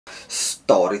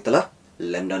Story telah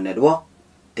London Network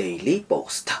Daily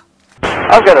Post.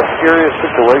 I've got a serious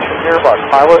situation here. My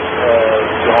pilot has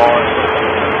gone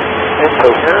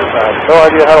incoherent. I have no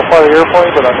idea how to fly the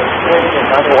airplane, but I'm maintaining in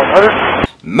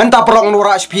 9100. Menta perang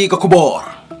nura HP ke kubur.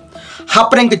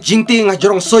 Hapring ke jingting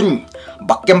jorong sun.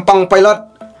 Bakempang pilot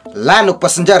lan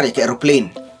passenger ke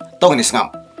aeroplane. Tong ni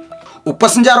ngam.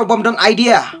 Passenger ubam dan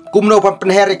idea kumno pan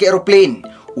pynher ke aeroplane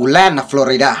ulan na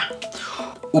Florida.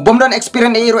 Ubam dan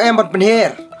experience aero ban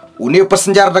pynher. Uni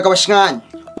passenger da kawasngan.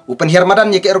 Pynher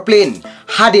madan ke aeroplane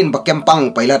hadien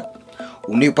bakempang pilot.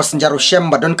 Uni passenger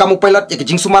shem badan kamu pilot ke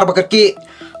jing sumar bakaki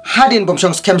hadien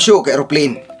bomsong scam show ke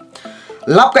aeroplane.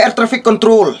 Lap ke air traffic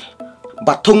control.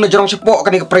 Batung na jorong sepok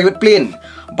ke private plane.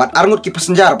 Bat arngut ki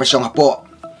passenger basyong hapo.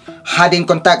 Hadin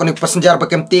kontak ni passenger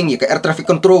bakem tinggi ke air traffic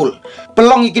control.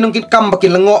 Pelong ikinungkit kam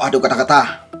bakin lengo adu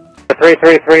kata-kata.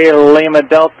 333 Lima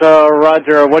Delta,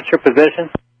 Roger. What's your position?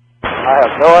 I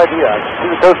have no idea. I can see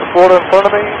the coast of Florida in front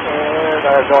of me, and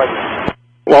I have no idea.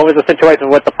 What was the situation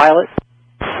with the pilot?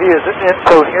 He is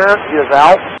incoherent. He is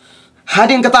out.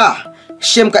 Hadin kata,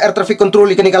 siem ke air traffic control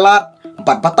ikan ikalat.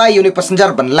 Bat batay ni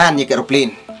passenger ban lan ke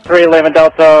aeroplane. 3 Lima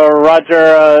Delta,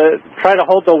 Roger. Try to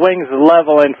hold the wings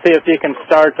level and see if you can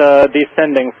start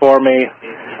descending for me.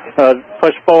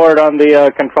 Push forward on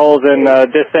the controls and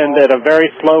descend at a very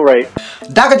slow rate.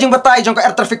 Daga jing batay jong ka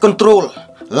air traffic control.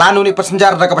 Lanu ni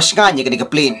passenger daga pasingan ke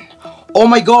plane. Oh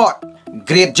my god,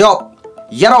 great job.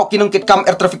 Yaro kinungkit kam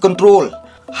air traffic control.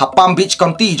 Hapam Beach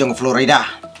County jong Florida.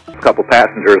 A couple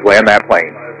passengers land that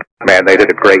plane. Man, they did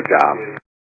a great job.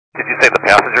 Did you say the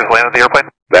passengers landed the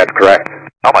airplane? That's correct.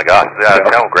 Oh my gosh, yeah,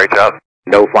 no, great job.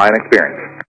 No flying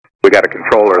experience. We got a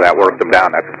controller that worked them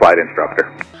down. That's a flight instructor.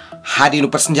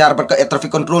 Hadin passenger berke air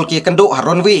traffic control ki kendo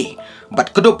runway.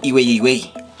 Bat kedup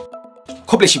iwe.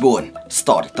 Koble Shibun,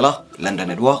 Story telah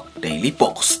London Network Daily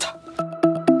Post.